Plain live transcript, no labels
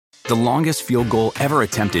The longest field goal ever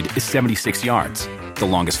attempted is 76 yards. The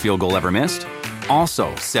longest field goal ever missed?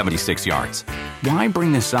 Also 76 yards. Why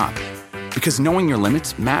bring this up? Because knowing your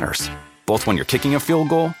limits matters, both when you're kicking a field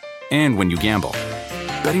goal and when you gamble.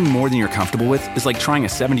 Betting more than you're comfortable with is like trying a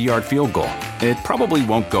 70-yard field goal. It probably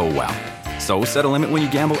won't go well. So set a limit when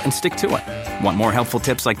you gamble and stick to it. Want more helpful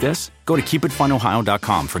tips like this? Go to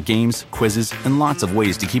keepitfunohio.com for games, quizzes, and lots of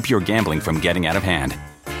ways to keep your gambling from getting out of hand.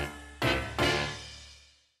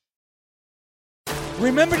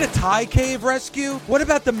 Remember the Thai cave rescue? What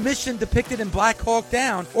about the mission depicted in Black Hawk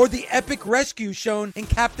Down or the epic rescue shown in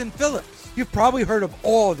Captain Phillips? You've probably heard of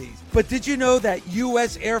all of these, but did you know that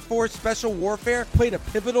U.S. Air Force Special Warfare played a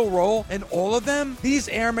pivotal role in all of them? These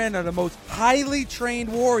airmen are the most highly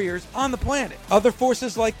trained warriors on the planet. Other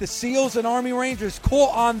forces like the SEALs and Army Rangers call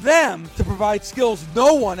on them to provide skills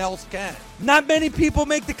no one else can. Not many people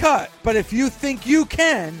make the cut, but if you think you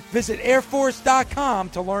can, visit airforce.com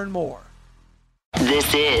to learn more.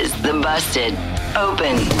 This is the Busted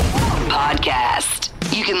Open Podcast.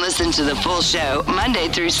 You can listen to the full show Monday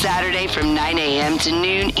through Saturday from 9 a.m. to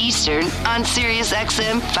noon Eastern on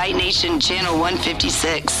SiriusXM Fight Nation Channel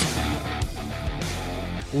 156.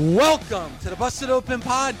 Welcome to the Busted Open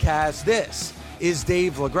Podcast. This is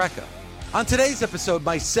Dave LaGreca. On today's episode,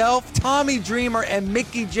 myself, Tommy Dreamer, and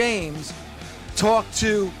Mickie James talk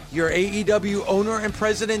to your AEW owner and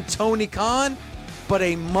president, Ttony Khan, but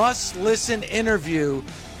a must-listen interview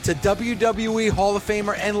to WWE Hall of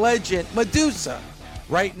Famer and legend Madusa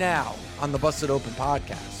right now on the Busted Open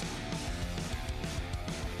Podcast.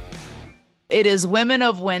 It is Women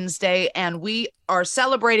of Wednesday, and we are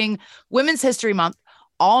celebrating Women's History Month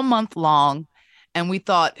all month long. And we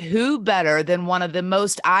thought, who better than one of the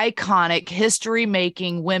most iconic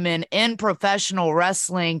history-making women in professional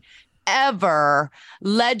wrestling ever,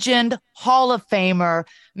 legend, Hall of Famer,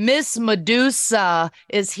 Miss Madusa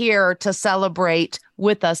is here to celebrate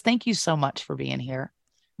with us. Thank you so much for being here.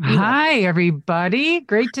 Hi, everybody.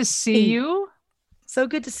 Great to see you. So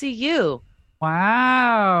good to see you.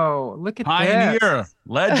 Wow. Look at Pioneer, this.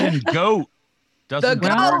 legend, GOAT. Doesn't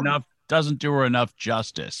do her enough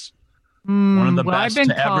justice. One of the best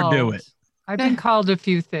to ever do it. I've been called a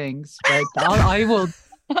few things, but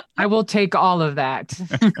I will take all of that.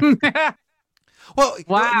 Well,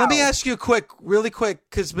 wow. Let me ask you really quick,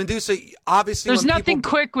 because Madusa, obviously... There's nothing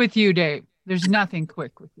quick with you, Dave. There's nothing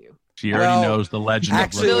quick with you. She already knows the legend.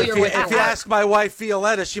 Actually, if you ask my wife,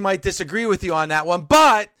 Violetta, she might disagree with you on that one.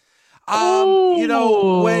 But, you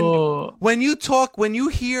know, when you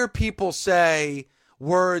hear people say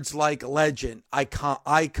words like legend,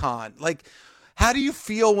 icon, like... How do you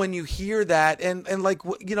feel when you hear that? And like,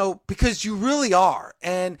 you know, because you really are.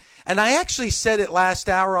 And I actually said it last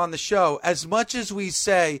hour on the show, as much as we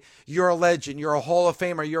say you're a legend, you're a Hall of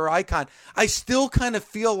Famer, you're an icon, I still kind of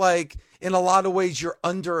feel like in a lot of ways you're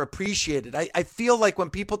underappreciated. I feel like when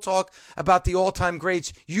people talk about the all-time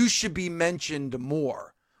greats, you should be mentioned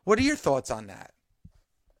more. What are your thoughts on that?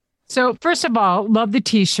 So first of all, love the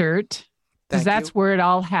t-shirt. Because Thank that's you. where it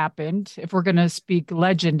all happened. If we're going to speak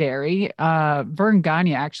legendary, Vern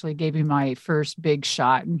Gagne actually gave me my first big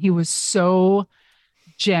shot. And he was so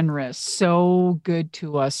generous, so good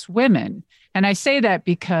to us women. And I say that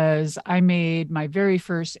because I made my very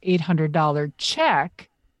first $800 check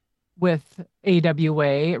with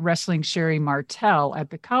AWA, wrestling Sherry Martel at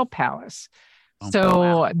the Cow Palace.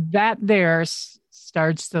 That there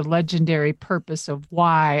starts the legendary purpose of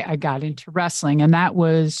why I got into wrestling. And that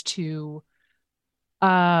was to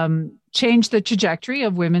change the trajectory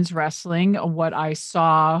of women's wrestling, what I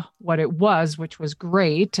saw, what it was, which was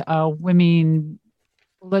great. Women,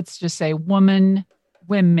 let's just say women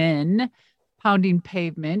pounding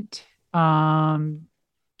pavement,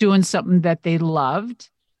 doing something that they loved,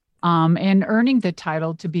 and earning the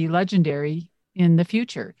title to be legendary in the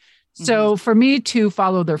future. Mm-hmm. So for me to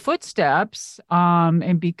follow their footsteps,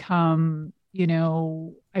 and become, you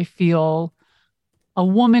know, I feel a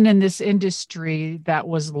woman in this industry that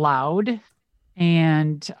was loud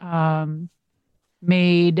and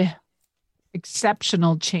made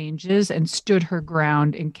exceptional changes and stood her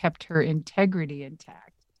ground and kept her integrity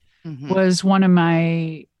intact, was one of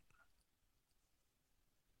my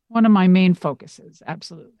main focuses.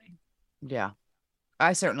 Absolutely. Yeah.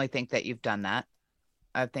 I certainly think that you've done that.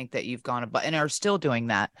 I think that you've gone above and are still doing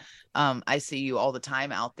that. I see you all the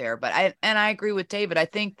time out there, but I agree with David. I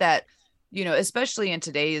think that, you know, especially in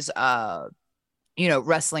today's,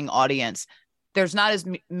 wrestling audience, there's not as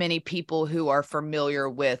many people who are familiar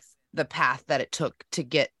with the path that it took to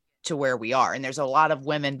get to where we are. And there's a lot of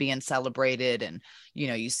women being celebrated and, you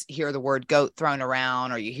know, you hear the word GOAT thrown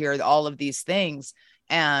around or you hear all of these things.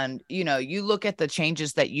 And, you look at the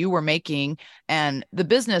changes that you were making, and the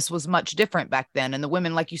business was much different back then. And the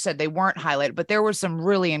women, like you said, they weren't highlighted, but there were some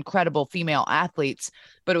really incredible female athletes,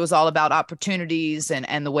 but it was all about opportunities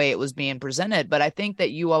and the way it was being presented. But I think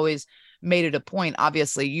that you always made it a point.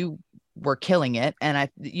 Obviously, you were killing it. And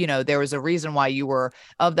there was a reason why you were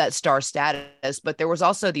of that star status, but there was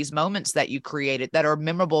also these moments that you created that are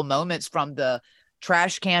memorable moments, from the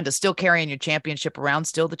trash can to still carrying your championship around,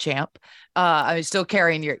 still the champ. Still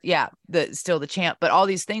carrying still the champ, but all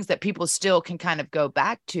these things that people still can kind of go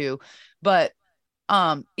back to. But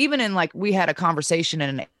even in, like, we had a conversation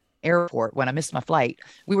in an airport when I missed my flight,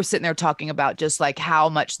 we were sitting there talking about just like how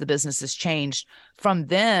much the business has changed from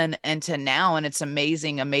then and to now. And it's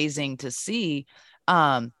amazing to see.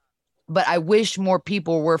 But I wish more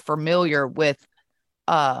people were familiar with,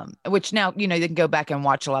 which now, they can go back and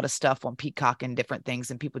watch a lot of stuff on Peacock and different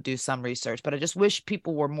things, and people do some research, but I just wish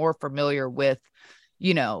people were more familiar with,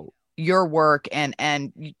 your work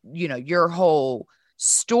and your whole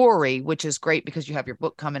story, which is great because you have your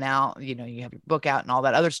book coming out, you have your book out and all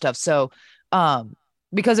that other stuff. So,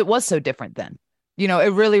 because it was so different then,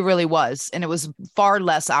 it really, really was. And it was far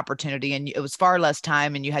less opportunity, and it was far less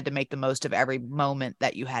time, and you had to make the most of every moment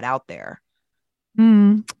that you had out there.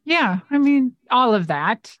 Yeah. I mean, all of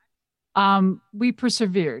that, we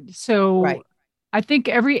persevered. So right. I think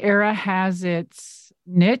every era has its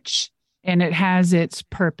niche and it has its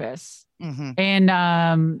purpose. Mm-hmm.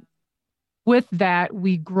 And, with that,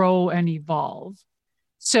 we grow and evolve.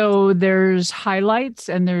 So there's highlights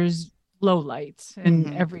and there's lowlights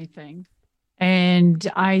and everything.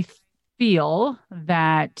 And I feel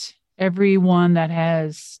that everyone that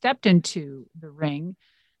has stepped into the ring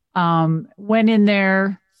went in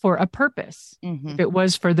there for a purpose. If it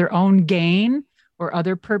was for their own gain or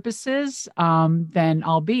other purposes, then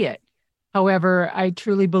albeit. However, I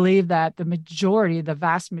truly believe that the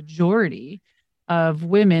vast majority of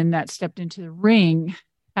women that stepped into the ring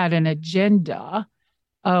had an agenda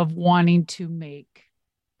of wanting to make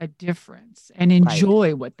a difference and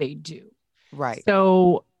enjoy what they do. Right.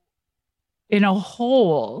 So in a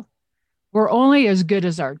whole, we're only as good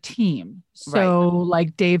as our team. So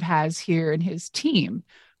like Dave has here in his team,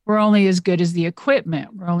 we're only as good as the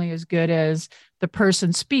equipment. We're only as good as the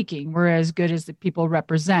person speaking. We're as good as the people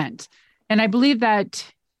represent. And I believe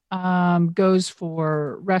that goes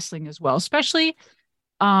for wrestling as well, especially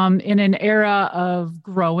in an era of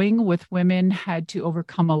growing with women had to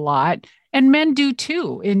overcome a lot, and men do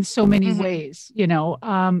too in so many ways.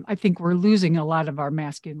 I think we're losing a lot of our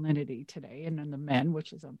masculinity today and in the men,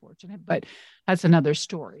 which is unfortunate, but that's another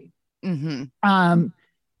story. Women,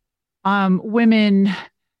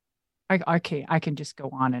 I can just go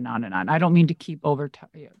on and on and on. I don't mean to keep over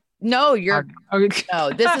you. No,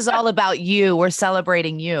 no, this is all about you. We're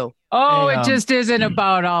celebrating you. Oh, it just isn't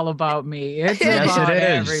all about me. It's about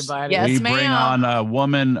everybody. Yes, we bring on a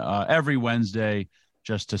woman every Wednesday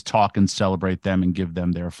just to talk and celebrate them and give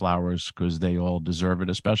them their flowers, because they all deserve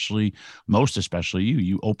it, most especially you.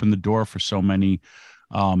 You open the door for so many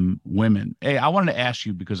women. Hey, I wanted to ask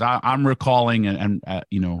you, because I'm recalling and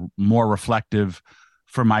more reflective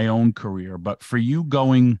for my own career, but for you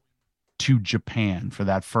going to Japan for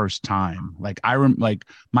that first time, like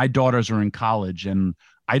my daughters are in college and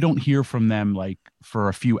I don't hear from them like for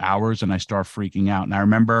a few hours, and I start freaking out. And I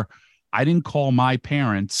remember I didn't call my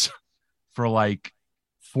parents for like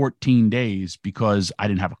 14 days because I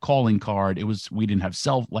didn't have a calling card. We didn't have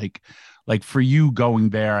like for you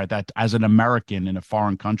going there at that as an American in a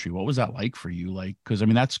foreign country, what was that like for you? Like, because I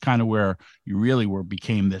mean, that's kind of where you really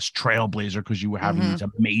became this trailblazer, because you were having these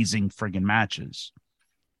amazing friggin' matches.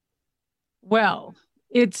 Well,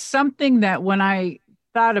 it's something that when I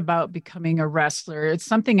thought about becoming a wrestler, it's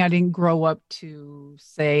something I didn't grow up to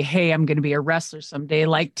say, hey, I'm going to be a wrestler someday.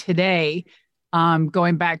 Like today,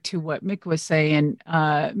 going back to what Mick was saying,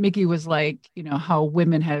 Mickey was like, how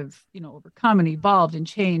women have, overcome and evolved and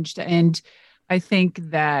changed. And I think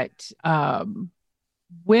that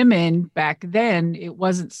women back then, it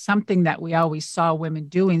wasn't something that we always saw women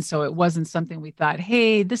doing. So it wasn't something we thought,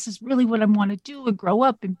 hey, this is really what I want to do and grow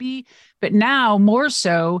up and be. But now more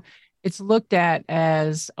so, it's looked at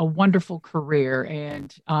as a wonderful career.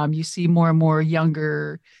 And you see more and more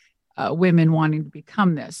younger women wanting to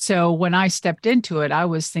become this. So when I stepped into it, I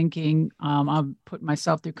was thinking, I'll put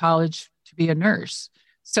myself through college to be a nurse.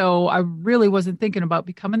 So I really wasn't thinking about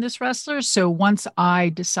becoming this wrestler. So once I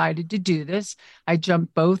decided to do this, I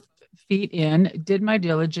jumped both feet in, did my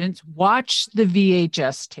diligence, watched the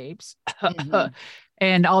VHS tapes,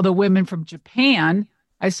 and all the women from Japan.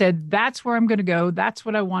 I said, that's where I'm going to go. That's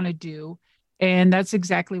what I want to do. And that's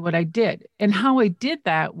exactly what I did. And how I did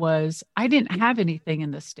that was I didn't have anything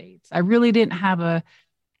in the States. I really didn't have a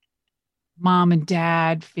mom and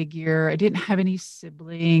dad figure. I didn't have any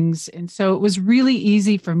siblings. And so it was really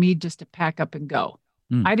easy for me just to pack up and go.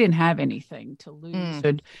 I didn't have anything to lose.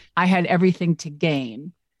 And I had everything to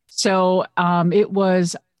gain. So it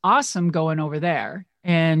was awesome going over there,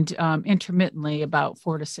 and intermittently about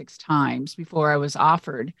 4 to 6 times before I was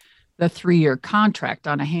offered the 3-year contract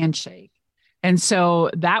on a handshake. And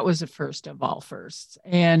so that was the first of all firsts.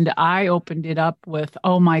 And I opened it up with,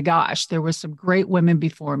 oh my gosh, there were some great women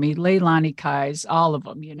before me, Leilani Kais, all of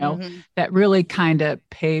them, that really kind of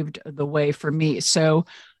paved the way for me. So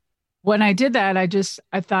when I did that, I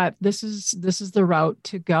thought this is the route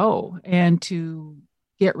to go, and to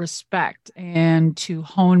get respect and to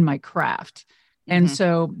hone my craft. And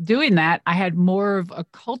so doing that, I had more of a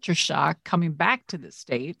culture shock coming back to the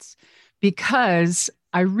States, because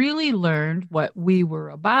I really learned what we were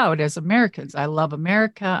about as Americans. I love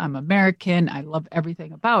America. I'm American. I love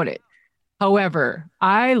everything about it. However,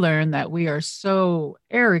 I learned that we are so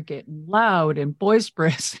arrogant and loud and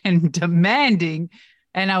boisterous and demanding.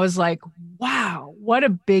 And I was like, wow, what a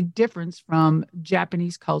big difference from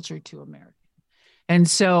Japanese culture to American. And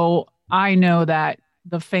so I know that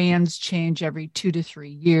the fans change every 2 to 3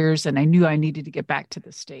 years. And I knew I needed to get back to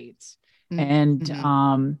the States and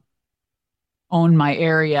own my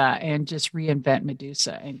area and just reinvent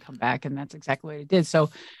Madusa and come back. And that's exactly what I did. So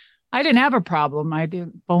I didn't have a problem. I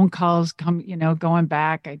did phone calls going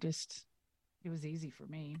back. It was easy for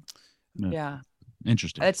me. Yeah.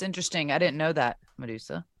 Interesting. That's interesting. I didn't know that,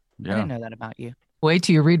 Madusa. Yeah. I didn't know that about you. Wait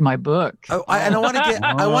till you read my book. Oh, I want to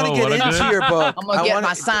get into your book. I'm gonna get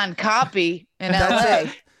my signed copy in LA.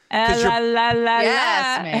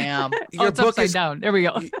 Yes, ma'am. Your book is down. There we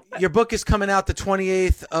go. Your book is coming out the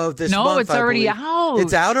 28th of this month. No, it's already out.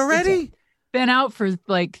 It's out already? It's been out for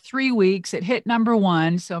like 3 weeks. It hit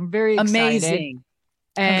 #1, so I'm very excited. Amazing.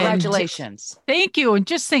 And congratulations. Thank you. And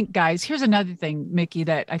just think, guys, here's another thing, Mickie,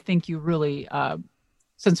 that I think you really,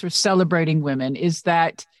 since we're celebrating women, is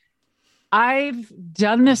that I've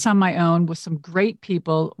done this on my own with some great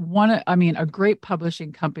people. A great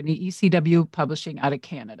publishing company, ECW Publishing out of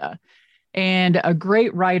Canada, and a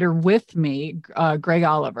great writer with me, Greg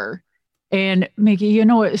Oliver. And Mickie, you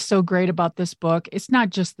know what is so great about this book? It's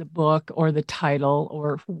not just the book or the title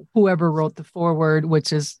or whoever wrote the foreword,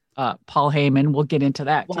 which is Paul Heyman. We'll get into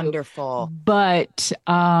that. Wonderful. Too. But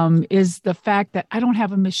is the fact that I don't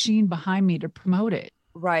have a machine behind me to promote it.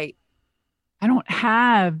 Right. I don't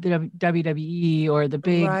have the WWE or the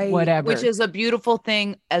big whatever, which is a beautiful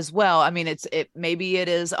thing as well. I mean, maybe it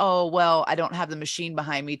is. Oh, well, I don't have the machine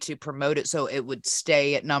behind me to promote it, so it would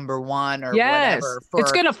stay at #1 or whatever.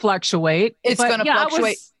 It's going to fluctuate. It's going to fluctuate. I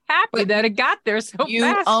was happy that it got there so you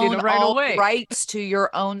fast. Own right all away. Rights to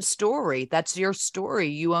your own story. That's your story.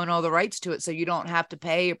 You own all the rights to it, so you don't have to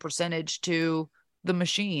pay a percentage to the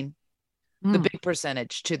machine. The big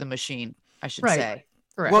percentage to the machine, I should say.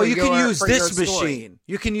 Correct. Well, you can use this machine.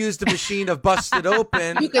 You can use the machine of Busted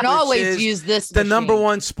Open. You can always use this the machine.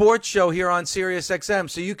 #1 sports show here on Sirius XM.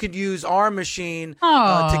 So you could use our machine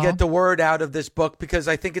to get the word out of this book, because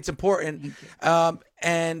I think it's important.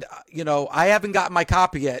 And, I haven't gotten my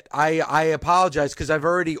copy yet. I apologize, because I've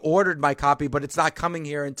already ordered my copy, but it's not coming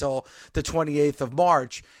here until the 28th of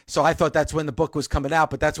March. So I thought that's when the book was coming out,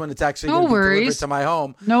 but that's when it's actually going to be delivered to my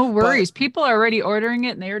home. No worries. People are already ordering it,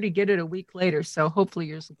 and they already get it a week later. So hopefully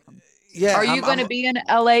yours will come. Yeah. Are you going to be in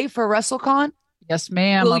LA for WrestleCon? Yes,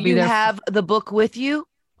 ma'am. Will you have the book with you?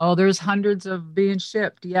 Oh, there's hundreds of being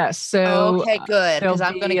shipped. Yes. So okay, good. Because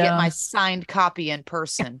I'm going to get my signed copy in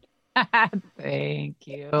person. Thank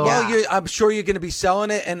you. Well, I'm sure you're going to be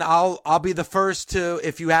selling it, and I'll be the first to,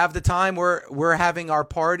 if you have the time. We're having our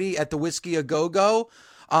party at the Whiskey A Go Go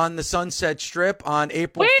on the Sunset Strip on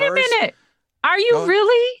April 1st. Wait a minute. Are you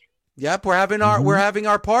really? Yep, we're having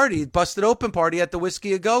our party, Busted Open party at the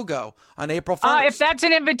Whiskey A Go Go on April 1st. If that's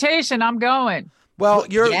an invitation, I'm going. Well,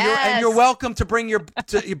 you're welcome to bring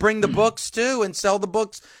bring the books too, and sell the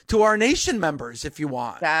books to our nation members if you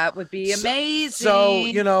want. That would be amazing. So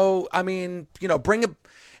bring a.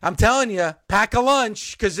 I'm telling you, pack a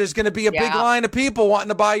lunch, because there's going to be a big line of people wanting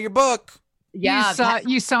to buy your book. Yeah,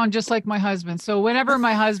 you sound just like my husband. So whenever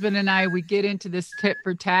my husband and we get into this tit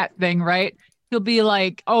for tat thing, right? He'll be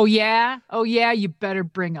like, "Oh yeah, you better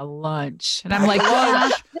bring a lunch," and I'm like,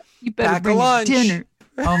 "You better bring a dinner."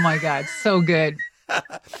 Oh my God, so good.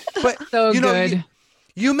 But so good.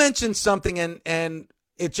 You mentioned something, and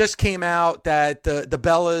it just came out that the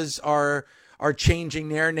Bellas are changing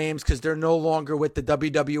their names because they're no longer with the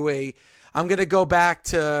WWE. I'm going to go back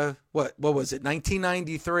to what was it?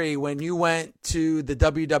 1993 when you went to the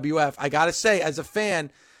WWF. I got to say, as a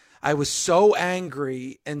fan, I was so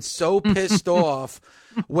angry and so pissed off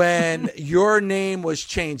when your name was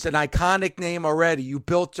changed, an iconic name already. You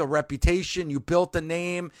built a reputation, you built a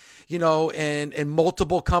name, you know, in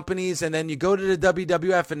multiple companies, and then you go to the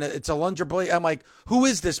WWF and it's Alundra Blaze. I'm like, who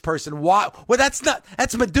is this person? Why? Well, that's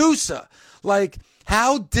Madusa. Like,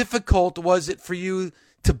 how difficult was it for you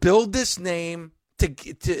to build this name,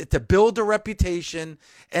 to build a reputation,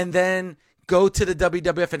 and then go to the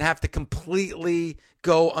WWF and have to completely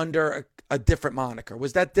go under a different moniker?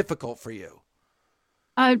 Was that difficult for you?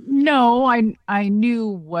 No, I knew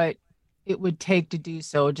what it would take to do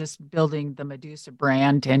so, just building the Madusa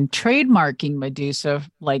brand and trademarking Madusa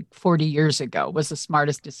like 40 years ago was the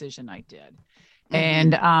smartest decision I did.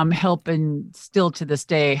 And helping still to this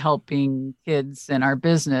day, helping kids in our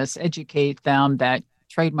business, educate them that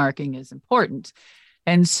trademarking is important.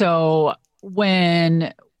 And so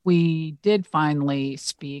when we did finally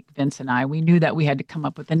speak, Vince and I, we knew that we had to come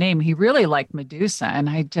up with a name. He really liked Madusa. And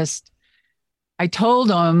I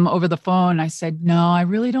told him over the phone, I said, no, I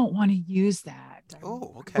really don't want to use that.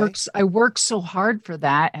 Oh, okay. I worked so hard for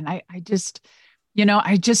that. And I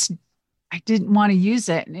didn't want to use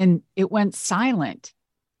it, and it went silent.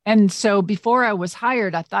 And so before I was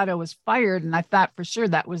hired, I thought I was fired, and I thought for sure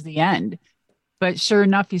that was the end. But sure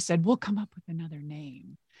enough, he said, we'll come up with another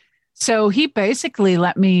name. So he basically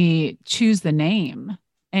let me choose the name,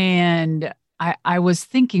 and I was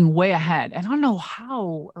thinking way ahead. And I don't know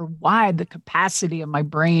how or why the capacity of my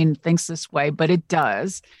brain thinks this way, but it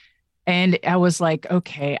does. And I was like,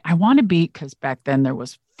 okay, I want to be, because back then there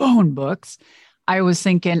was phone books. I was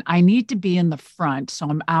thinking I need to be in the front. So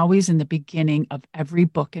I'm always in the beginning of every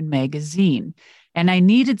book and magazine. And I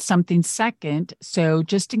needed something second. So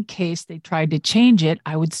just in case they tried to change it,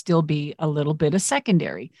 I would still be a little bit of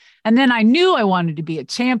secondary. And then I knew I wanted to be a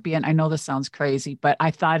champion. I know this sounds crazy, but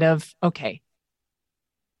I thought of, okay,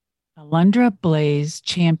 Alundra Blaze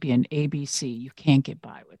champion ABC. You can't get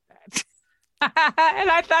by with that. And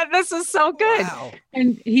I thought this is so good. Wow.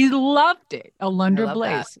 And he loved it. Alundra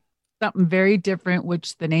Blaze. Something very different,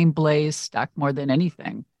 which the name Blaze stuck more than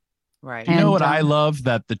anything. Right. You know what I love?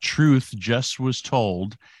 That the truth just was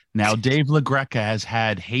told. Now, Dave LaGreca has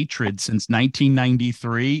had hatred since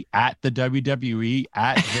 1993 at the WWE,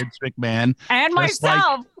 at Vince McMahon. And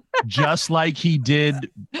myself. Just like he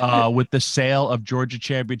did with the sale of Georgia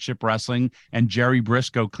Championship Wrestling, and Jerry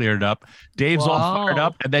Briscoe cleared up. Dave's all fired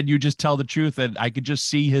up, and then you just tell the truth, and I could just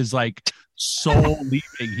see his soul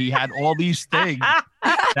leaving. He had all these things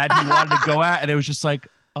that he wanted to go at, and it was just like,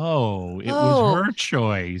 it was her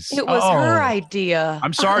choice. It was her idea.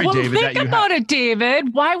 I'm sorry, David. Think about it,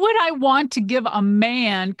 David. Why would I want to give a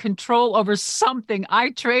man control over something I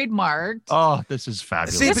trademarked? Oh, this is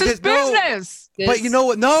fabulous. See, this is business. But you know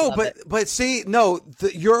what? No, but see, no,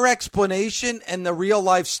 your explanation and the real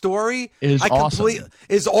life story is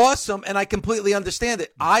awesome, and I completely understand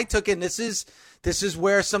it. I took in this is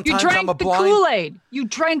where sometimes I'm a blind. Kool-Aid. You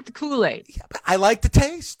drank the Kool-Aid. Yeah, but I like the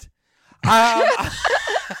taste.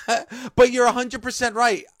 But you're 100%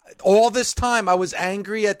 right. All this time I was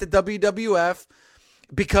angry at the WWF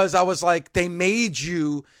because I was like, they made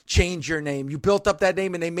you change your name. You built up that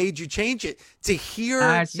name and they made you change it. To hear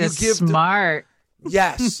That's you just give smart.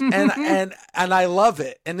 Yes, and I love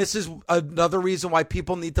it. And this is another reason why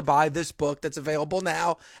people need to buy this book that's available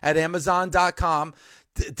now at Amazon.com.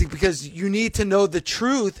 Because you need to know the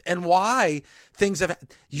truth and why things have.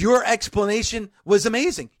 Your explanation was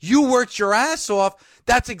amazing. You worked your ass off.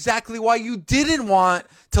 That's exactly why you didn't want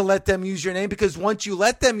to let them use your name, because once you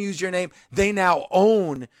let them use your name, they now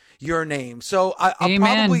own your name. So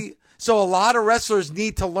so a lot of wrestlers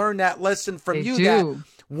need to learn that lesson from you. That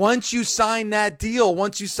once you sign that deal,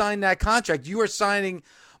 once you sign that contract, you are signing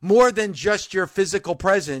more than just your physical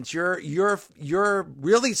presence. You're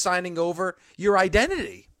really signing over your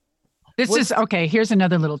identity. Okay. Here's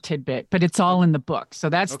another little tidbit, but it's all in the book. So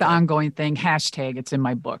that's the ongoing thing. Hashtag it's in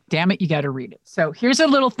my book. Damn it. You got to read it. So here's a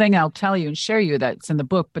little thing I'll tell you and share you that's in the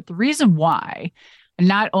book. But the reason why,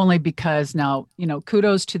 not only because now,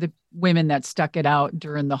 kudos to the women that stuck it out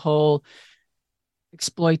during the whole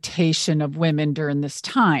exploitation of women during this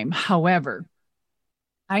time. However,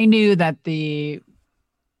 I knew that the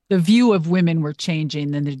view of women were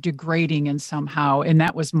changing and they're degrading and somehow, and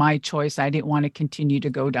that was my choice. I didn't want to continue to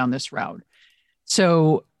go down this route.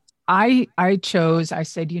 So I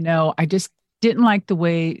said, I just didn't like the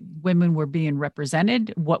way women were being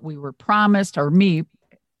represented, what we were promised, or me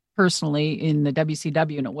personally in the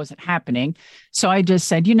WCW, and it wasn't happening. So I just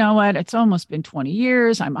said, you know what? It's almost been 20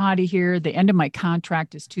 years. I'm out of here. The end of my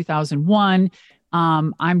contract is 2001.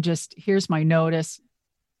 Here's my notice,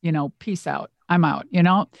 peace out. I'm out,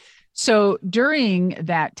 So during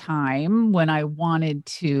that time when I wanted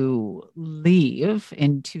to leave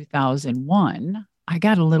in 2001, I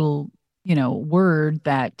got a little, word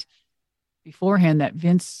that beforehand that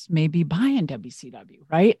Vince may be buying WCW,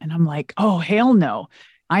 right? And I'm like, oh, hell no.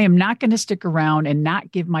 I am not going to stick around and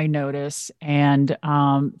not give my notice and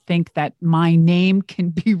think that my name can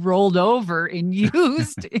be rolled over and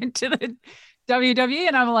used into the WWE.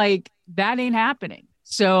 And I'm like, that ain't happening.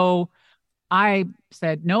 So I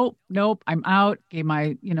said, nope, I'm out, gave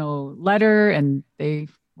my, letter, and they,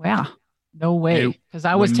 no way. Because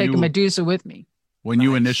I was taking Madusa with me. When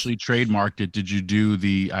you initially trademarked it, did you do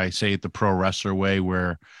the pro wrestler way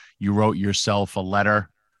where you wrote yourself a letter?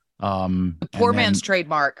 The poor man's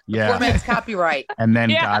trademark. Yeah. The poor man's copyright. And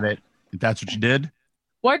then got it. That's what you did?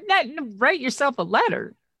 What? Not write yourself a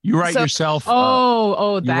letter. You write yourself. You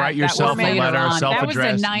write yourself a letter,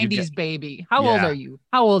 self-addressed. That was the 90s, baby. How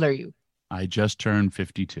old are you? I just turned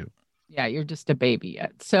 52. Yeah, you're just a baby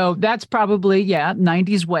yet. So that's probably,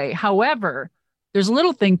 90s way. However, there's a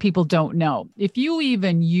little thing people don't know. If you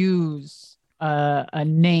even use a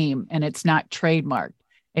name and it's not trademarked,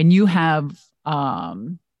 and you have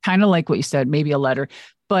kind of like what you said, maybe a letter,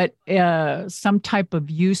 but some type of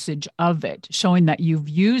usage of it showing that you've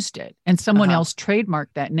used it and someone else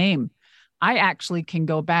trademarked that name, I actually can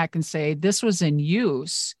go back and say, this was in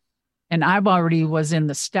use and I've already was in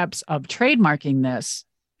the steps of trademarking this.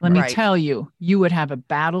 Let me tell you, you would have a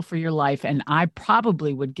battle for your life, and I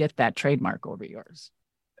probably would get that trademark over yours.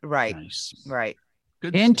 Right. Nice. Right.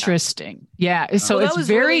 Good Interesting. Stuff. Yeah. So it's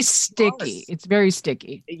very really sticky. Close. It's very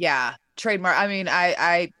sticky. Yeah. Trademark. I mean,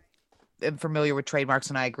 I am familiar with trademarks,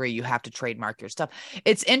 and I agree. You have to trademark your stuff.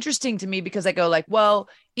 It's interesting to me because I go like, well,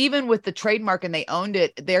 even with the trademark and they owned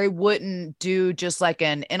it, they wouldn't do just like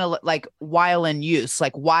while in use,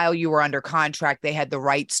 like while you were under contract, they had the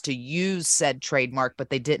rights to use said trademark, but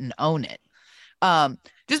they didn't own it.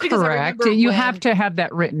 Just because correct. You have to have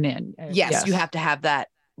that written in. Yes, you have to have that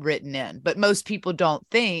written in, but most people don't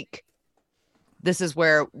think. This is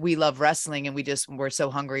where we love wrestling and we're so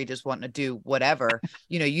hungry, just wanting to do whatever.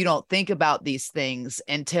 You don't think about these things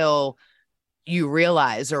until you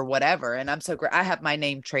realize or whatever. And I'm so great. I have my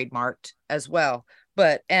name trademarked as well,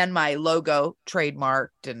 and my logo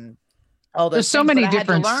trademarked and all those. There's so many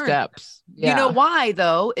different steps. Yeah. You know why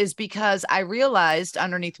though, is because I realized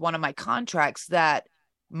underneath one of my contracts that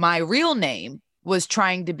my real name was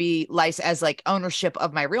trying to be licensed as like ownership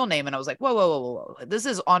of my real name. And I was like, whoa. This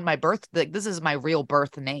is on my birth. This is my real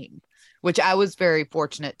birth name, which I was very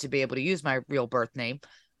fortunate to be able to use my real birth name.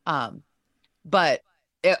 But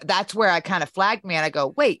that's where I kind of flagged me. And I go,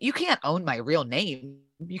 wait, you can't own my real name.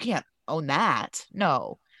 You can't own that.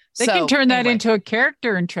 No. They can turn that into a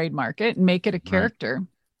character and trademark it and make it a character.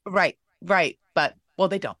 Right. But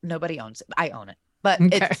they don't, nobody owns it. I own it,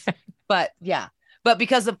 but yeah. But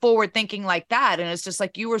because of forward thinking like that, and it's just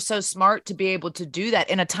like you were so smart to be able to do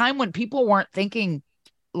that in a time when people weren't thinking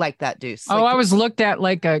like that, Deuce. I was looked at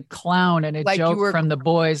like a clown and a joke from the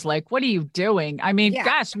boys. Like, what are you doing? I mean,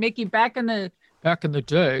 gosh, Mickey, back in the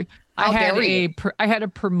day, I had a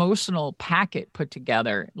promotional packet put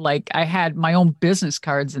together. Like I had my own business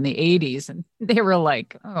cards in the 80s, and they were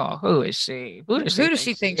like, "Oh, who is she? Who does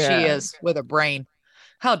she think she is with a brain?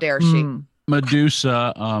 How dare she?"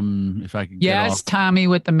 Medusa, if I could get off. Tommy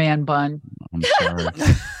with the man bun. I'm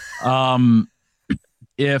sorry.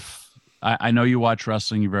 If I know you watch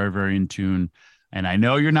wrestling, you're very, very in tune, and I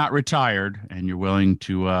know you're not retired and you're willing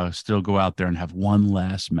to still go out there and have one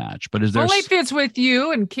last match. But is there only if it's with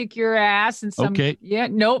you and kick your ass and some? Okay. Yeah.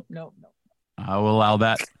 Nope. I will allow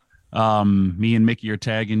that. Me and Mickey are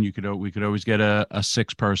tagging. We could always get a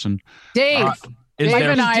 6-person. Dave. Dave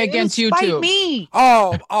and I against you too. Me.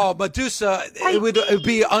 Oh, Madusa, it would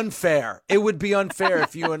be unfair. It would be unfair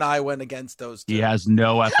if you and I went against those two. He has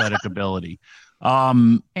no athletic ability.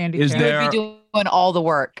 Is there be doing all the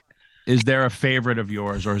work? Is there a favorite of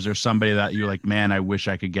yours, or is there somebody that you're like, man, I wish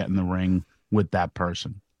I could get in the ring with that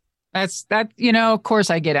person? That's that. Of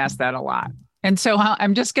course, I get asked that a lot, and so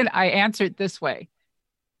I answer it this way.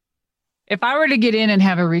 If I were to get in and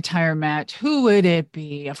have a retire match, who would it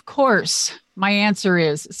be? Of course, my answer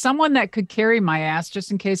is someone that could carry my ass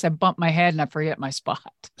just in case I bump my head and I forget my spot.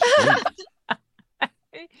 It'd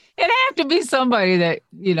have to be somebody that,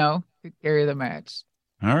 could carry the match.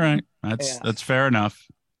 All right. That's fair enough.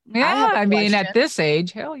 Yeah. I mean, at this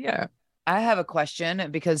age, hell yeah. I have a question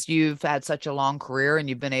because you've had such a long career and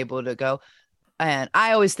you've been able to go. And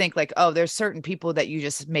I always think like, oh, there's certain people that you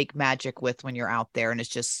just make magic with when you're out there. And it's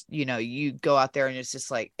just, you go out there and it's just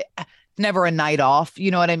like never a night off. You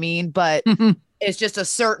know what I mean? But it's just a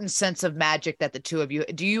certain sense of magic that the two of you,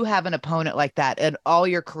 do you have an opponent like that in all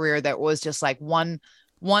your career that was just like one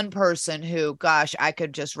person who, gosh, I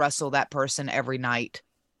could just wrestle that person every night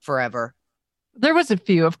forever? There was a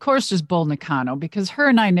few, of course, just Bull Nakano, because her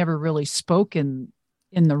and I never really spoke in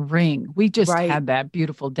the ring. We just had that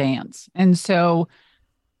beautiful dance. And so,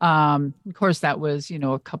 of course, that was,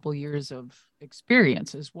 a couple years of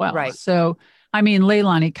experience as well. Right. So, I mean,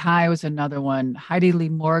 Leilani Kai was another one. Heidi Lee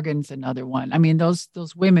Morgan's another one. I mean, those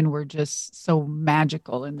women were just so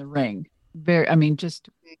magical in the ring. Just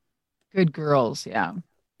good girls. Yeah.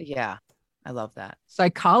 Yeah. I love that.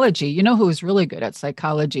 Psychology. You know who was really good at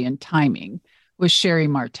psychology and timing was Sherry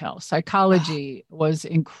Martel. Psychology was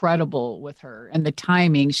incredible with her, and the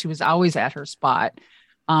timing. She was always at her spot.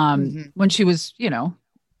 When she was,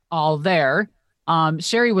 all there.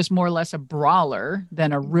 Sherry was more or less a brawler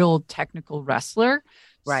than a real technical wrestler.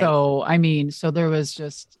 Right. So, there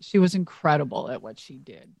was she was incredible at what she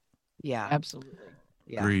did. Yeah, absolutely.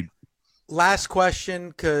 Yeah. Agreed. Last question,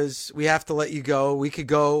 because we have to let you go. We could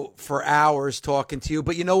go for hours talking to you,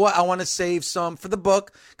 but you know what? I want to save some for the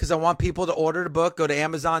book because I want people to order the book. Go to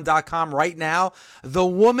Amazon.com right now. The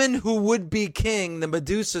Woman Who Would Be King, the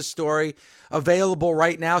Madusa story, available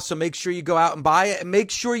right now. So make sure you go out and buy it, and make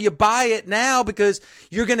sure you buy it now because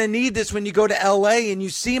you're going to need this when you go to LA and you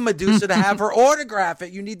see Madusa to have her autograph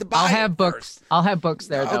it. You need to buy it. I'll have books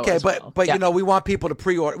there. Though, okay, but yeah. We want people to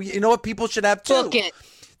pre-order. You know what? People should have too. Book it.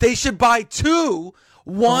 They should buy two,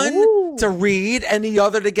 one to read and the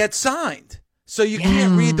other to get signed. So you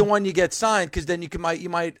can't read the one you get signed because then you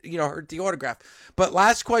might hurt the autograph. But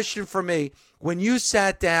last question for me: when you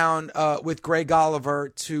sat down with Greg Oliver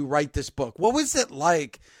to write this book, what was it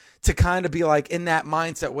like to kind of be like in that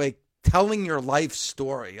mindset way, telling your life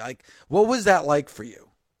story? Like, what was that like for you?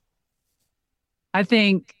 I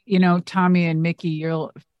think Tommy and Mickey,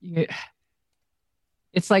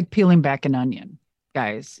 it's like peeling back an onion.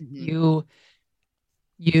 Guys, I've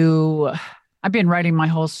been writing my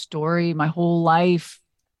whole story, my whole life,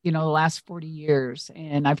 the last 40 years.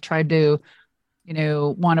 And I've tried to,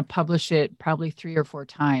 want to publish it probably 3 or 4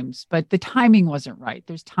 times, but the timing wasn't right.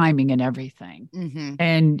 There's timing in everything.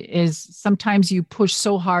 And sometimes you push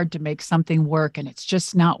so hard to make something work and it's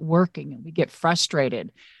just not working and we get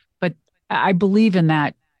frustrated. But I believe in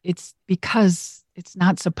that. It's because it's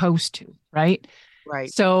not supposed to, right? Right.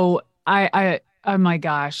 So oh my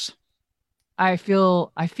gosh. I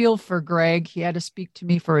feel for Greg. He had to speak to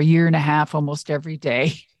me for a year and a half almost every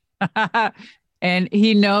day. And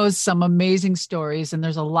he knows some amazing stories. And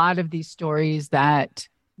there's a lot of these stories that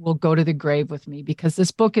will go to the grave with me because this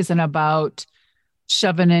book isn't about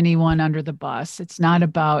shoving anyone under the bus. It's not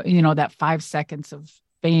about, that 5 seconds of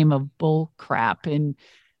fame of bull crap. And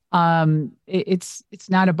it's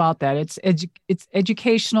not about that. It's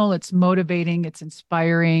educational. It's motivating. It's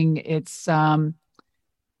inspiring. There's a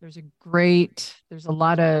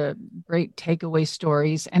lot of great takeaway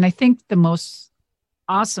stories. And I think the most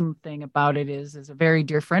awesome thing about it is a very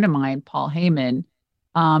dear friend of mine, Paul Heyman,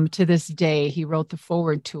 to this day, he wrote the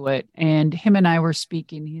foreword to it and him and I were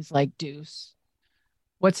speaking. He's like, Deuce,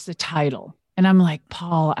 what's the title? And I'm like,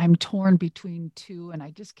 Paul, I'm torn between two and I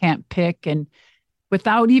just can't pick. And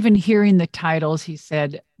without even hearing the titles, he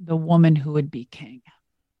said, The Woman Who Would Be King.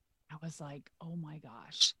 I was like, oh my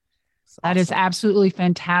gosh, that is absolutely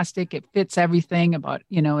fantastic. It fits everything about,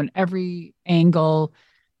 in every angle.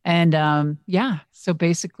 And so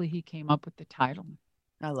basically he came up with the title.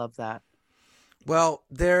 I love that. Well,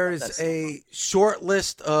 there's a short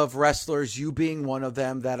list of wrestlers, you being one of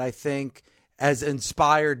them, that I think has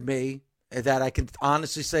inspired me, that I can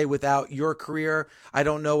honestly say without your career, I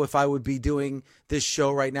don't know if I would be doing this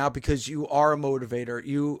show right now because you are a motivator.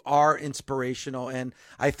 You are inspirational. And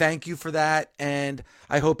I thank you for that. And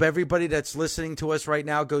I hope everybody that's listening to us right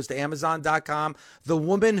now goes to Amazon.com. The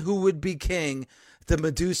Woman Who Would Be King, the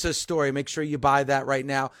Madusa story. Make sure you buy that right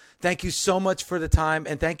now. Thank you so much for the time.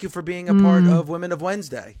 And thank you for being a part of Women of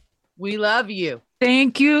Wednesday. We love you.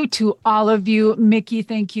 Thank you to all of you. Mickey,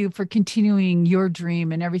 thank you for continuing your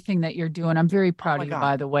dream and everything that you're doing. I'm very proud of you,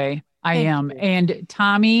 by the way. I am. And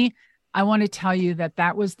Tommy, I want to tell you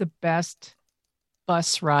that was the best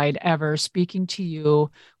bus ride ever, speaking to you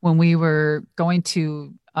when we were going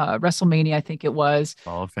to WrestleMania, I think it was.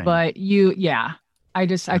 Hall of Fame. But I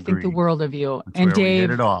think the world of you. That's and where Dave, we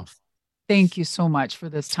hit it off. Thank you so much for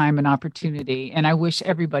this time and opportunity. And I wish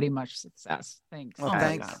everybody much success. Thanks. Well,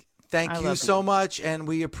 Thank you so much, and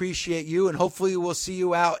we appreciate you, and hopefully we'll see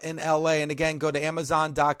you out in L.A. And again, go to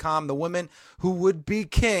Amazon.com, The Woman Who Would Be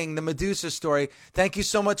King, the Madusa story. Thank you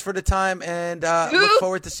so much for the time, and look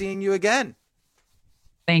forward to seeing you again.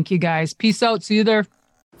 Thank you, guys. Peace out. See you there.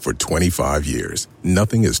 For 25 years,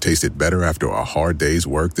 nothing has tasted better after a hard day's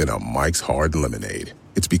work than a Mike's Hard Lemonade.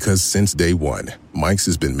 It's because since day one, Mike's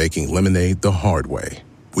has been making lemonade the hard way.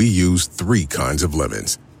 We use 3 kinds of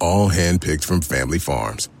lemons, all hand-picked from family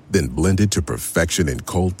farms, then blended to perfection and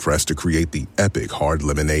cold pressed to create the epic hard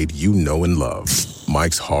lemonade you know and love.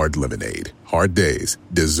 Mike's Hard Lemonade. Hard days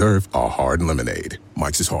deserve a hard lemonade.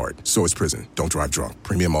 Mike's is hard, so is prison. Don't drive drunk.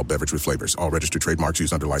 Premium malt beverage with flavors. All registered trademarks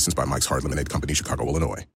used under license by Mike's Hard Lemonade Company, Chicago,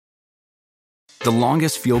 Illinois. The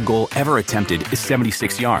longest field goal ever attempted is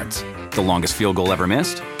 76 yards. The longest field goal ever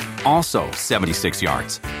missed? Also 76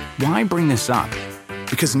 yards. Why bring this up?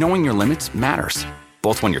 Because knowing your limits matters,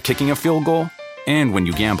 both when you're kicking a field goal and when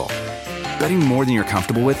you gamble. Betting more than you're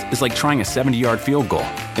comfortable with is like trying a 70-yard field goal.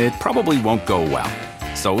 It probably won't go well.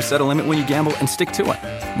 So set a limit when you gamble and stick to it.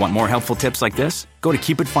 Want more helpful tips like this? Go to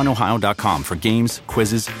keepitfunohio.com for games,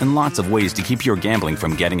 quizzes, and lots of ways to keep your gambling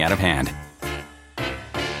from getting out of hand.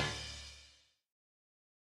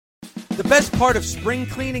 The best part of spring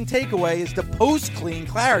cleaning takeaway is the post-clean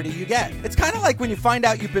clarity you get. It's kind of like when you find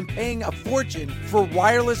out you've been paying a fortune for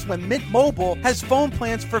wireless when Mint Mobile has phone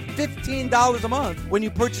plans for $15 a month when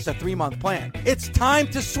you purchase a 3-month plan. It's time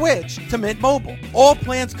to switch to Mint Mobile. All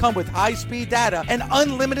plans come with high-speed data and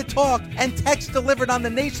unlimited talk and text delivered on the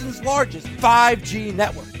nation's largest 5G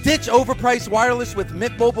network. Ditch overpriced wireless with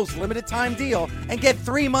Mint Mobile's limited time deal and get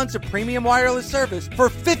 3 months of premium wireless service for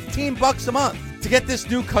 $15 a month. To get this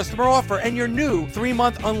new customer offer and your new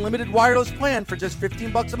 3-month unlimited wireless plan for just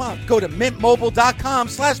 $15 a month, go to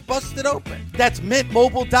mintmobile.com/bustedopen. That's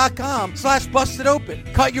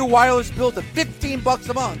mintmobile.com/bustedopen. Cut your wireless bill to $15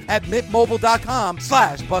 a month at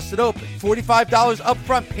mintmobile.com/bustedopen. $45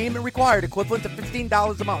 upfront payment required, equivalent to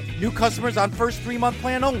 $15 a month. New customers on first 3-month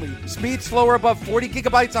plan only. Speed slower above 40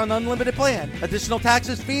 gigabytes on unlimited plan. Additional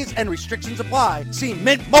taxes, fees, and restrictions apply. See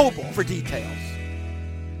Mint Mobile for details.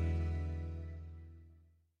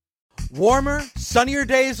 Warmer, sunnier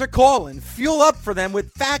days are calling. Fuel up for them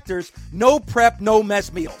with Factor's no prep, no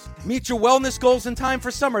mess meals. Meet your wellness goals in time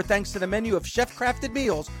for summer thanks to the menu of chef-crafted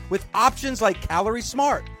meals with options like Calorie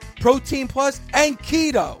Smart, Protein Plus, and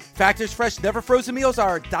Keto. Factor's fresh, never frozen meals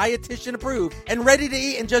are dietitian approved and ready to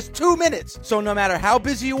eat in just 2 minutes. So no matter how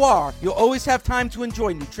busy you are, you'll always have time to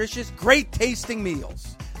enjoy nutritious, great tasting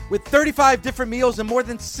meals. With 35 different meals and more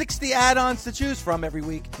than 60 add-ons to choose from every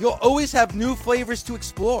week, you'll always have new flavors to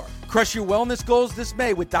explore. Crush your wellness goals this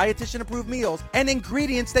May with dietitian-approved meals and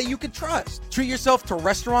ingredients that you can trust. Treat yourself to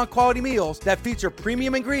restaurant-quality meals that feature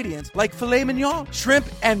premium ingredients like filet mignon, shrimp,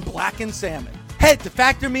 and blackened salmon. Head to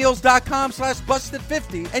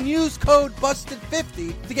factormeals.com/busted50 and use code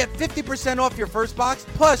busted50 to get 50% off your first box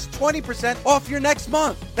plus 20% off your next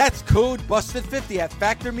month. That's code busted50 at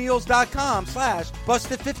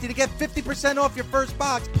factormeals.com/busted50 to get 50% off your first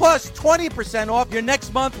box plus 20% off your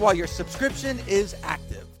next month while your subscription is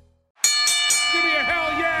active. Give me a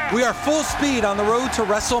hell yeah! We are full speed on the road to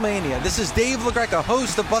WrestleMania. This is Dave LaGreca,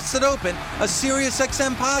 host of Busted Open, a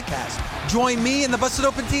SiriusXM podcast. Join me and the Busted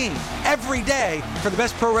Open team every day for the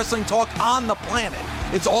best pro wrestling talk on the planet.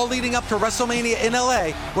 It's all leading up to WrestleMania in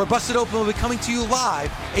LA, where Busted Open will be coming to you live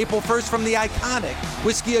April 1st from the iconic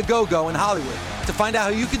Whiskey A Go-Go in Hollywood. To find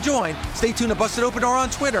out how you can join, stay tuned to Busted Open or on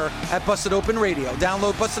Twitter at Busted Open Radio.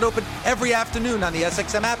 Download Busted Open every afternoon on the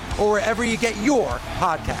SXM app or wherever you get your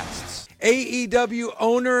podcasts. AEW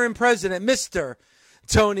owner and president, Mr.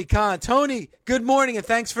 Ttony Khan. Tony, good morning and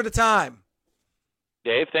thanks for the time.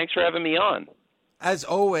 Dave, thanks for having me on. As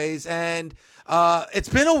always, and it's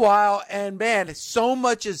been a while, and man, so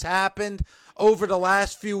much has happened over the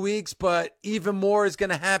last few weeks, but even more is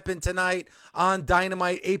going to happen tonight on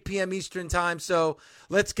Dynamite, 8 p.m. Eastern time. So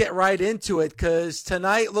let's get right into it, because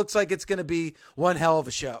tonight looks like it's going to be one hell of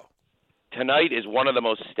a show. Tonight is one of the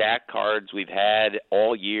most stacked cards we've had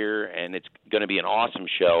all year, and it's going to be an awesome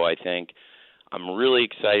show, I think. I'm really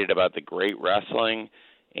excited about the great wrestling,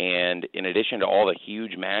 and in addition to all the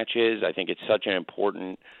huge matches, I think it's such an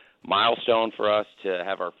important milestone for us to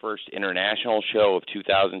have our first international show of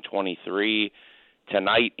 2023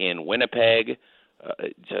 tonight in Winnipeg.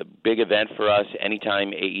 It's a big event for us.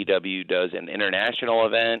 Anytime AEW does an international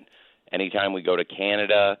event, anytime we go to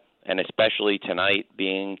Canada, and especially tonight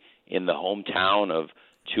being in the hometown of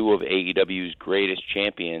two of AEW's greatest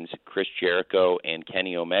champions, Chris Jericho and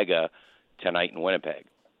Kenny Omega, tonight in Winnipeg.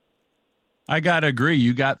 I got to agree.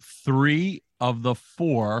 You got 3 of the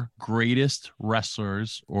 4 greatest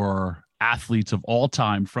wrestlers or athletes of all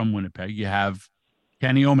time from Winnipeg. You have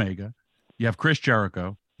Kenny Omega, you have Chris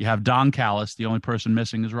Jericho, you have Don Callis. The only person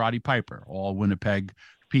missing is Roddy Piper, all Winnipeg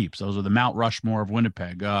peeps. Those are the Mount Rushmore of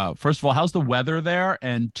Winnipeg. First of all, how's the weather there?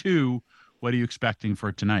 And two, what are you expecting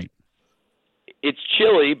for tonight? It's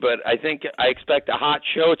chilly, but I expect a hot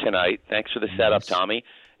show tonight. Thanks for the setup, Tommy.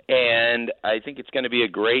 And I think it's going to be a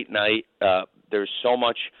great night. There's so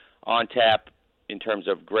much on tap in terms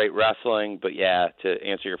of great wrestling. But, yeah, to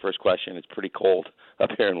answer your first question, it's pretty cold up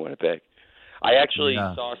here in Winnipeg. I actually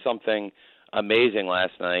saw something amazing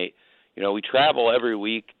last night. You know, we travel every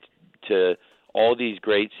week to all these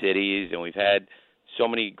great cities, and we've had so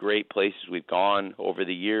many great places we've gone over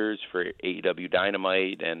the years for AEW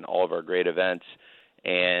Dynamite and all of our great events.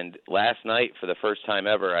 And last night, for the first time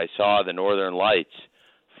ever, I saw the Northern Lights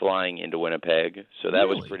flying into Winnipeg. So that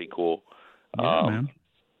was pretty cool. Yeah, man.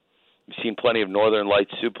 We've seen plenty of Northern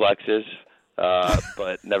Lights suplexes,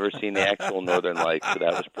 but never seen the actual Northern Lights. So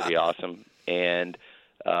that was pretty awesome. And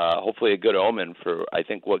hopefully a good omen for, I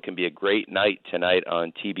think, what can be a great night tonight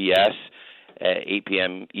on TBS at 8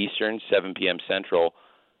 p.m. Eastern, 7 p.m. Central,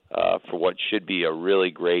 for what should be a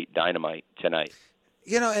really great Dynamite tonight.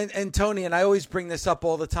 You know, and Tony, and I always bring this up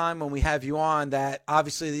all the time when we have you on, that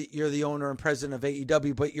obviously you're the owner and president of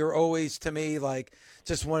AEW, but you're always, to me, like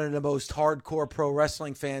just one of the most hardcore pro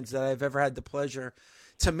wrestling fans that I've ever had the pleasure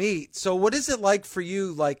to meet. So what is it like for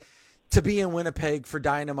you, like, to be in Winnipeg for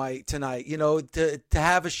Dynamite tonight, you know, to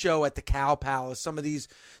have a show at the Cow Palace, some of these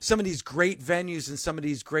great venues and some of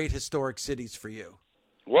these great historic cities for you?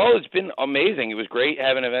 Well, it's been amazing. It was great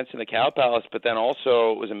having events in the Cow Palace, but then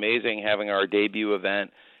also it was amazing having our debut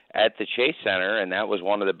event at the Chase Center, and that was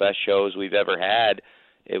one of the best shows we've ever had.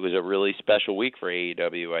 It was a really special week for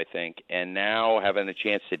AEW, I think. And now having the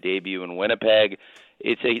chance to debut in Winnipeg,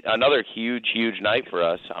 it's another huge, huge night for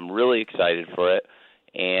us. I'm really excited for it.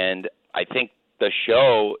 And I think the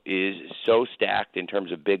show is so stacked in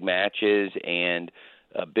terms of big matches and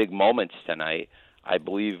big moments tonight. I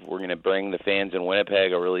believe we're going to bring the fans in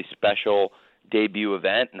Winnipeg a really special debut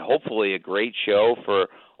event and hopefully a great show for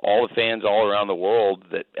all the fans all around the world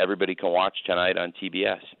that everybody can watch tonight on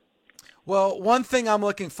TBS. Well, one thing I'm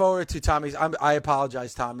looking forward to, Tommy, I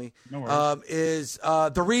apologize, Tommy, no worries. is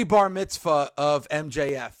the re-bar mitzvah of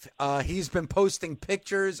MJF. He's been posting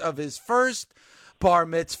pictures of his first bar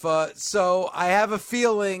mitzvah, so I have a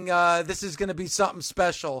feeling this is going to be something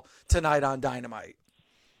special tonight on Dynamite.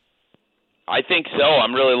 I think so.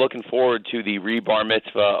 I'm really looking forward to the re-bar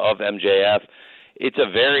mitzvah of MJF. It's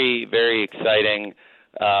a very, very exciting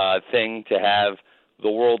thing to have the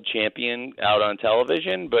world champion out on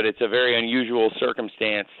television, but it's a very unusual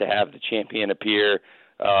circumstance to have the champion appear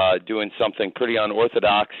doing something pretty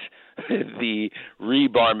unorthodox, the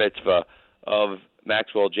re-bar mitzvah of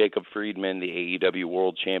Maxwell Jacob Friedman, the AEW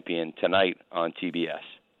World Champion, tonight on TBS.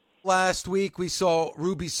 Last week we saw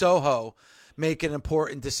Ruby Soho make an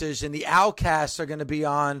important decision. The Outcasts are going to be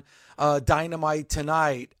on Dynamite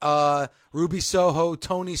tonight. Ruby Soho,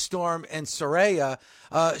 Tony Storm, and Saraya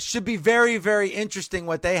should be very, very interesting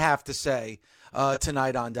what they have to say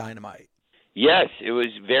tonight on Dynamite. Yes, it was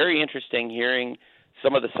very interesting hearing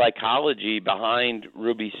some of the psychology behind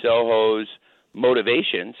Ruby Soho's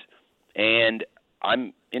motivations, and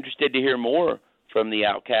I'm interested to hear more from the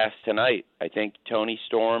Outcasts tonight. I think Tony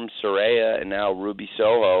Storm, Saraya, and now Ruby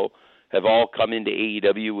Soho have all come into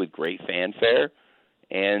AEW with great fanfare,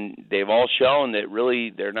 and they've all shown that really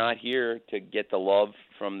they're not here to get the love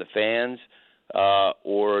from the fans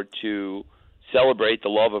or to celebrate the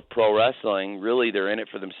love of pro wrestling. Really, they're in it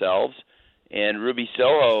for themselves. And Ruby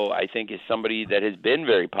Soho, I think, is somebody that has been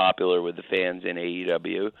very popular with the fans in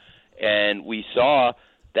AEW, and we saw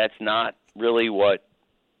that's not really what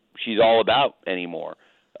she's all about anymore.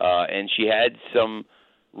 And she had some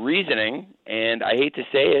reasoning, and I hate to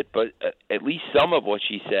say it, but at least some of what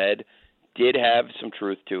she said did have some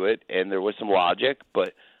truth to it, and there was some logic,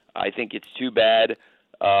 but I think it's too bad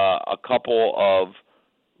a couple of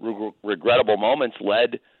regrettable moments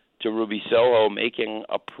led to Ruby Soho making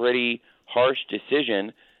a pretty harsh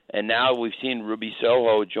decision, and now we've seen Ruby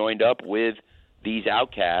Soho joined up with these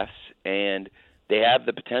Outcasts, and they have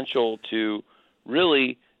the potential to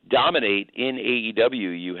really dominate in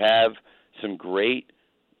AEW. You have some great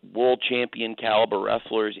world champion caliber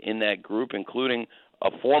wrestlers in that group, including a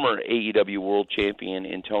former AEW world champion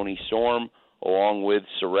in Tony Storm, along with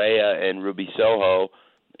Saraya and Ruby Soho,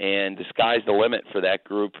 and the sky's the limit for that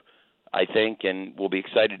group, I think, and we'll be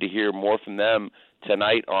excited to hear more from them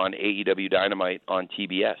tonight on AEW Dynamite on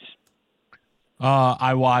TBS.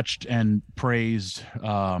 I watched and praised,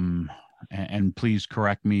 and please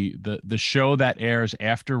correct me, the show that airs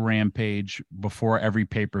after Rampage, before every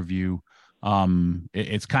pay-per-view,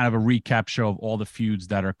 It's kind of a recap show of all the feuds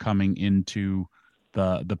that are coming into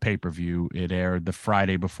the pay-per-view. It aired the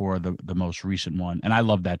Friday before the most recent one, and I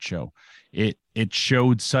love that show. It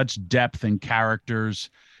showed such depth and characters,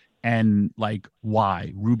 and like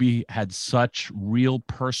why Ruby had such real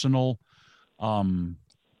personal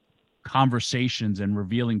conversations and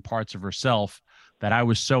revealing parts of herself that I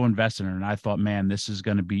was so invested in her. And I thought, man, this is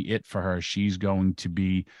going to be it for her. She's going to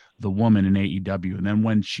be the woman in AEW. And then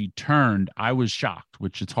when she turned, I was shocked,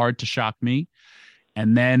 which it's hard to shock me.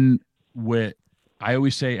 And then I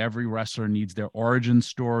always say every wrestler needs their origin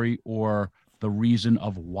story or the reason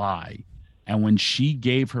of why. And when she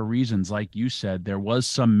gave her reasons, like you said, there was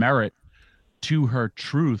some merit to her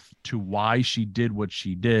truth to why she did what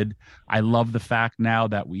she did. I love the fact now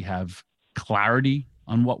that we have clarity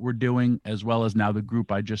on what we're doing, as well as now the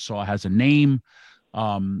group I just saw has a name.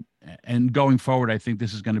 And going forward, I think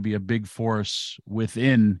this is going to be a big force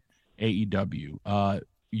within AEW.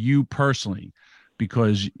 You personally,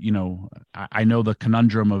 because, I know the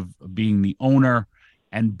conundrum of being the owner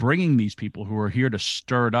and bringing these people who are here to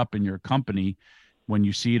stir it up in your company. When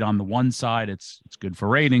you see it on the one side, it's good for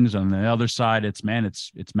ratings. On the other side, it's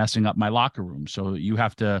messing up my locker room. So you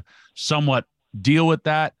have to somewhat deal with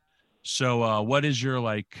that. So what is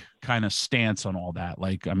your kind of stance on all that?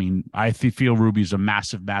 I feel Ruby's a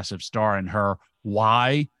massive, massive star, and her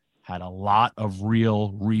why had a lot of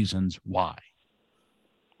real reasons why.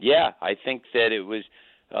 Yeah, I think that it was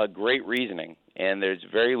great reasoning, and there's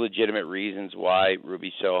very legitimate reasons why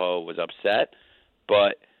Ruby Soho was upset,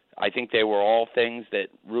 but I think they were all things that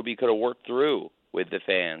Ruby could have worked through with the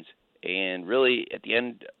fans. And really, at the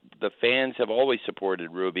end, the fans have always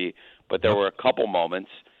supported Ruby, but there were a couple moments,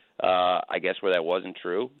 I guess, where that wasn't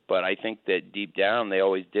true. But I think that deep down, they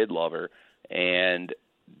always did love her. And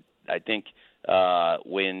I think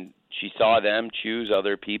when she saw them choose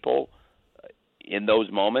other people in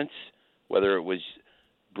those moments, whether it was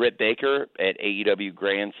Britt Baker at AEW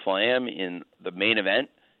Grand Slam in the main event,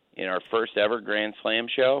 in our first ever Grand Slam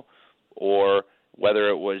show, or whether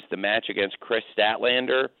it was the match against Chris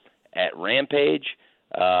Statlander at Rampage,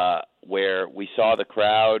 where we saw the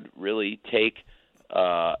crowd really take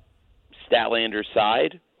Statlander's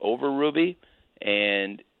side over Ruby,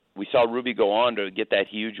 and we saw Ruby go on to get that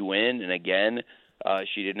huge win, and again,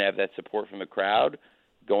 she didn't have that support from the crowd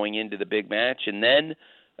going into the big match. And then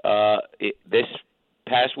this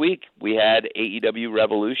past week, we had AEW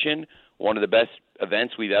Revolution, one of the best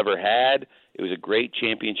events we've ever had. It was a great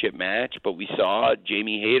championship match, but we saw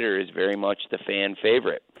Jamie Hayter is very much the fan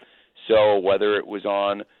favorite. So whether it was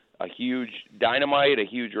on a huge Dynamite, a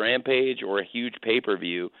huge Rampage, or a huge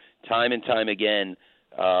pay-per-view, time and time again,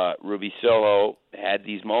 Ruby Soho had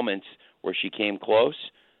these moments where she came close,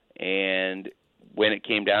 and when it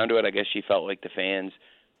came down to it, I guess she felt like the fans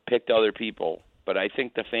picked other people. But I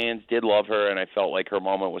think the fans did love her, and I felt like her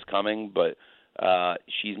moment was coming, but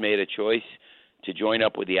she's made a choice to join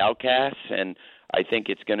up with the Outcasts, and I think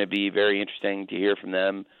it's going to be very interesting to hear from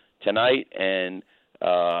them tonight. And,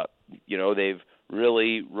 they've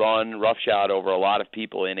really run roughshod over a lot of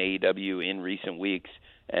people in AEW in recent weeks,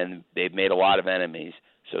 and they've made a lot of enemies.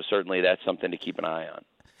 So certainly that's something to keep an eye on.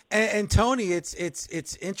 And Tony, it's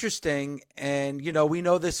interesting, and we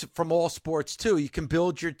know this from all sports too. You can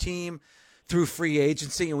build your team through free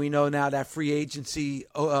agency, and we know now that free agency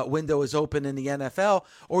window is open in the NFL,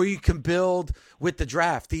 or you can build with the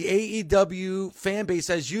draft. The AEW fan base,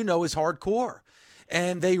 as you know, is hardcore,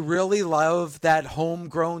 and they really love that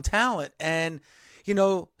homegrown talent. And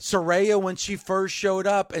Saraya, when she first showed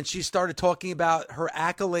up and she started talking about her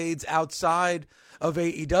accolades outside of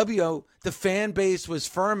AEW, the fan base was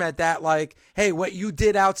firm at that, hey, what you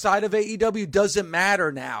did outside of AEW doesn't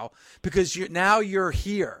matter now, because you're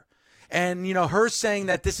here. And, her saying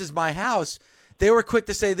that this is my house, they were quick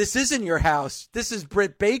to say, this isn't your house. This is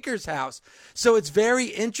Britt Baker's house. So it's very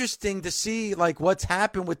interesting to see, what's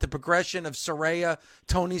happened with the progression of Saraya,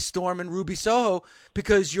 Toni Storm, and Ruby Soho,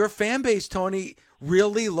 because your fan base, Tony,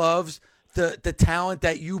 really loves the talent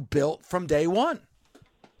that you built from day one.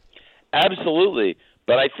 Absolutely.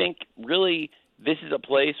 But I think really this is a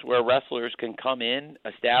place where wrestlers can come in,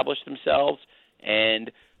 establish themselves,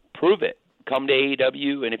 and prove it. Come to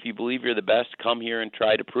AEW, and if you believe you're the best, come here and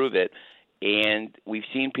try to prove it. And we've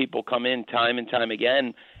seen people come in time and time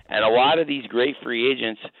again, and a lot of these great free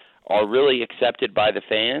agents are really accepted by the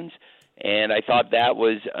fans. And I thought that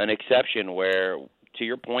was an exception where, to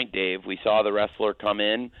your point, Dave, we saw the wrestler come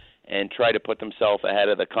in and try to put themselves ahead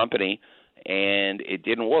of the company, and it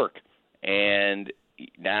didn't work. And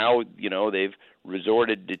now, they've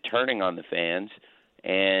resorted to turning on the fans.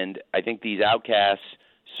 And I think these Outcasts,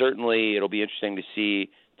 certainly it'll be interesting to see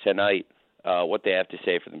tonight what they have to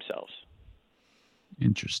say for themselves.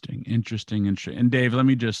 Interesting. And Dave, let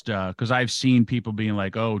me just, because I've seen people being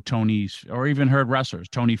like, oh, Tony's, or even heard wrestlers,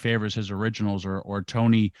 Tony favors his originals, or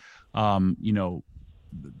Tony,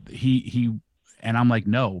 he, and I'm like,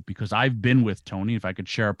 no, because I've been with Tony. If I could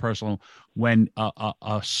share a personal, when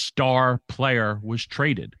a star player was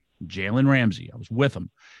traded, Jalen Ramsey, I was with him,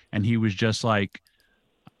 and he was just like,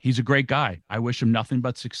 he's a great guy. I wish him nothing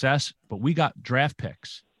but success, but we got draft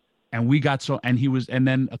picks, and we got and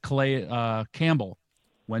then Calais Campbell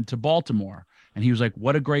went to Baltimore, and he was like,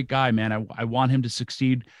 what a great guy, man. I want him to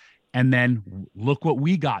succeed. And then look what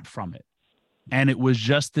we got from it. And it was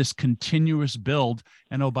just this continuous build.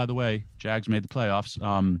 And oh, by the way, Jags made the playoffs.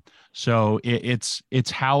 So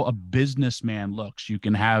it's how a businessman looks. You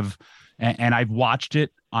can have, and I've watched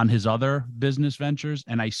it on his other business ventures,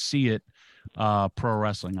 and I see it pro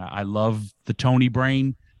wrestling. I love the Tony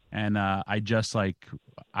brain. And I just I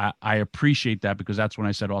appreciate that, because that's when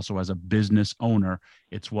I said also as a business owner,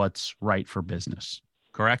 it's what's right for business.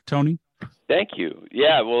 Correct, Tony? Thank you.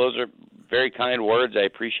 Yeah, well, those are very kind words. I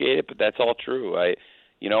appreciate it, but that's all true. I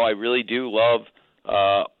really do love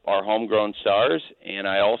our homegrown stars, and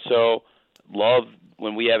I also love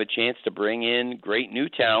when we have a chance to bring in great new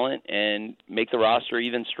talent and make the roster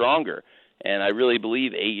even stronger. And I really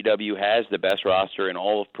believe AEW has the best roster in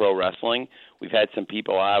all of pro wrestling. We've had some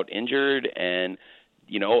people out injured, and,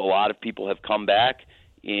 a lot of people have come back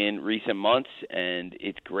in recent months, and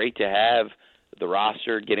it's great to have the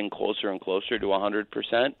roster getting closer and closer to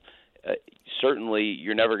 100%. Certainly,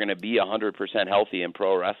 you're never going to be 100% healthy in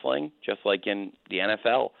pro wrestling, just like in the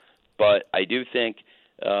NFL. But I do think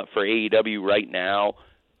for AEW right now,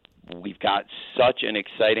 we've got such an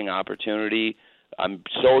exciting opportunity. I'm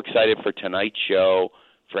so excited for tonight's show.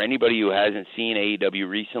 For anybody who hasn't seen AEW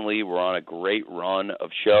recently, we're on a great run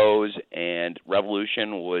of shows, and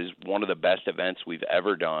Revolution was one of the best events we've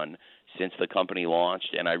ever done since the company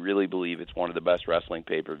launched, and I really believe it's one of the best wrestling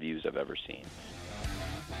pay-per-views I've ever seen.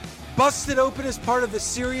 Busted Open is part of the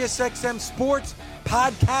SiriusXM Sports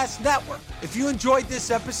Podcast Network. If you enjoyed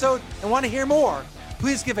this episode and want to hear more,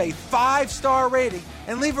 please give a 5-star rating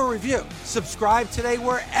and leave a review. Subscribe today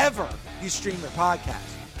wherever you stream your podcast.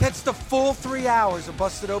 Catch the full 3 hours of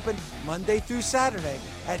Busted Open Monday through Saturday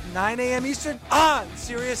at 9 a.m. Eastern on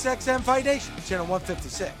SiriusXM Fight Nation, channel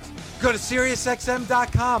 156. Go to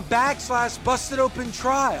SiriusXM.com/Busted Open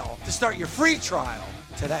Trial to start your free trial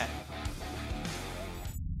today.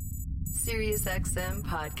 SiriusXM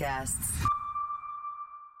Podcasts.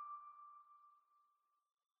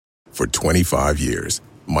 For 25 years,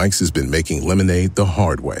 Mike's has been making lemonade the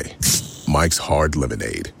hard way. Mike's Hard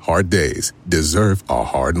Lemonade. Hard days deserve a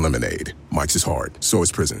hard lemonade. Mike's is hard, so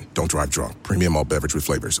is prison. Don't drive drunk. Premium malt beverage with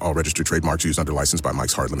flavors. All registered trademarks used under license by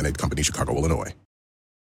Mike's Hard Lemonade Company, Chicago, Illinois.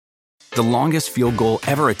 The longest field goal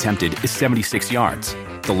ever attempted is 76 yards.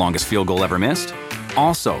 The longest field goal ever missed?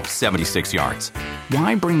 Also 76 yards.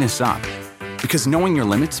 Why bring this up? Because knowing your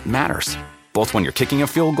limits matters, both when you're kicking a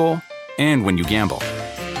field goal and when you gamble.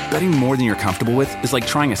 Betting more than you're comfortable with is like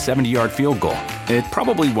trying a 70-yard field goal. It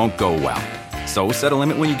probably won't go well. So set a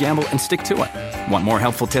limit when you gamble and stick to it. Want more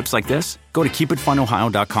helpful tips like this? Go to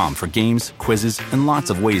keepitfunohio.com for games, quizzes, and lots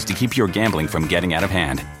of ways to keep your gambling from getting out of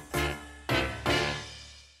hand.